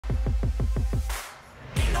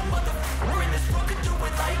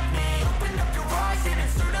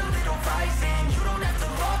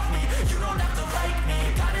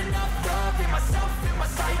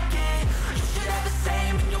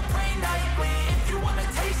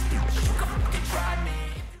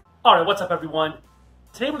All right, what's up everyone?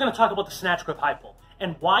 Today we're going to talk about the snatch grip high pull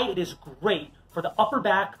and why it is great for the upper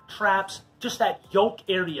back, traps, just that yoke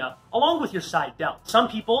area, along with your side delt. Some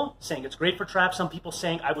people saying it's great for traps, some people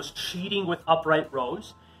saying I was cheating with upright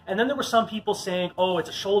rows, and then there were some people saying, oh, it's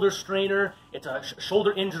a shoulder strainer, it's a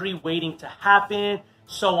shoulder injury waiting to happen,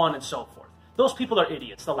 so on and so forth. Those people are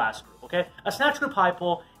idiots, the last group, okay? A snatch grip high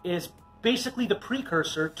pull is basically the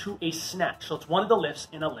precursor to a snatch, so it's one of the lifts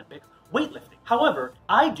in Olympic weightlifting. However,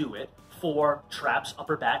 I do it for traps,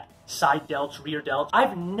 upper back, side delts, rear delts.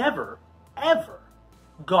 I've never, ever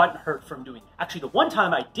gotten hurt from doing it. Actually, the one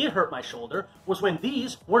time I did hurt my shoulder was when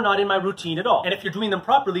these were not in my routine at all. And if you're doing them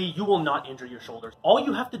properly, you will not injure your shoulders. All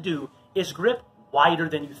you have to do is grip wider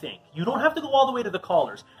than you think. You don't have to go all the way to the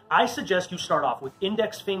collars. I suggest you start off with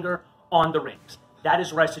index finger on the rings. That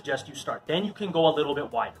is where I suggest you start. Then you can go a little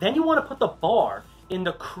bit wider. Then you want to put the bar in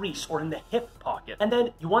the crease or in the hip pocket. And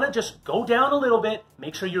then you want to just go down a little bit,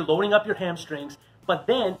 make sure you're loading up your hamstrings, but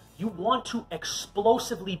then you want to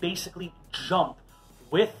explosively basically jump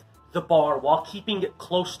with the bar while keeping it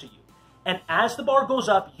close to you. And as the bar goes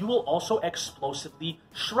up, you will also explosively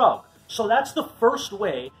shrug. So that's the first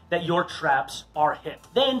way that your traps are hit.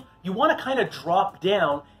 Then you want to kind of drop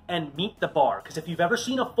down and meet the bar, because if you've ever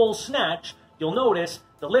seen a full snatch, you'll notice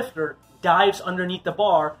the lifter dives underneath the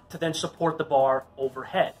bar to then support the bar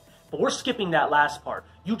overhead. But we're skipping that last part.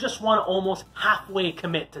 You just want to almost halfway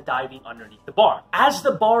commit to diving underneath the bar. As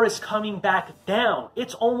the bar is coming back down,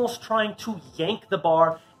 it's almost trying to yank the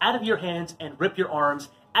bar out of your hands and rip your arms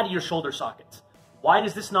out of your shoulder sockets. Why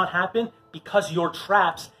does this not happen? Because your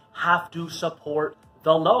traps have to support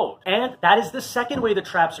the load. And that is the second way the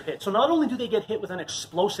traps are hit. So not only do they get hit with an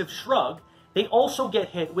explosive shrug, they also get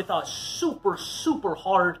hit with a super, super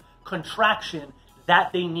hard contraction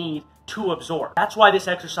that they need to absorb. That's why this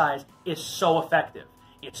exercise is so effective.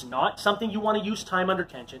 It's not something you want to use time under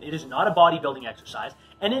tension. It is not a bodybuilding exercise,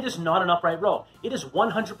 and it is not an upright row. It is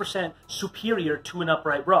 100% superior to an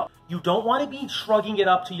upright row. You don't want to be shrugging it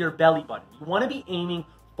up to your belly button. You want to be aiming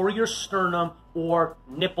for your sternum or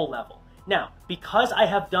nipple level. Now, because I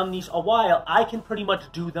have done these a while, I can pretty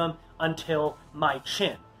much do them until my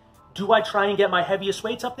chin. Do I try and get my heaviest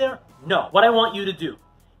weights up there? No. What I want you to do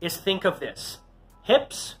is think of this.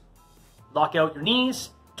 Hips, lock out your knees,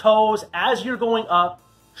 toes as you're going up,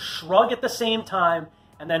 shrug at the same time,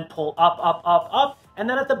 and then pull up, up, up, up. And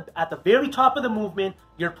then at the very top of the movement,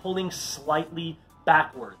 you're pulling slightly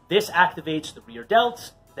backward. This activates the rear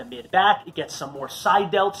delts, the mid back. It gets some more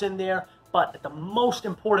side delts in there. But at the most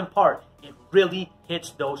important part, it really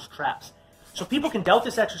hits those traps. So people can delt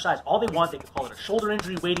this exercise all they want. They can call it a shoulder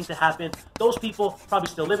injury waiting to happen. Those people probably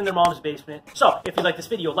still live in their mom's basement. So if you like this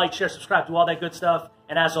video, like, share, subscribe, do all that good stuff.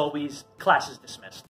 And as always, class is dismissed.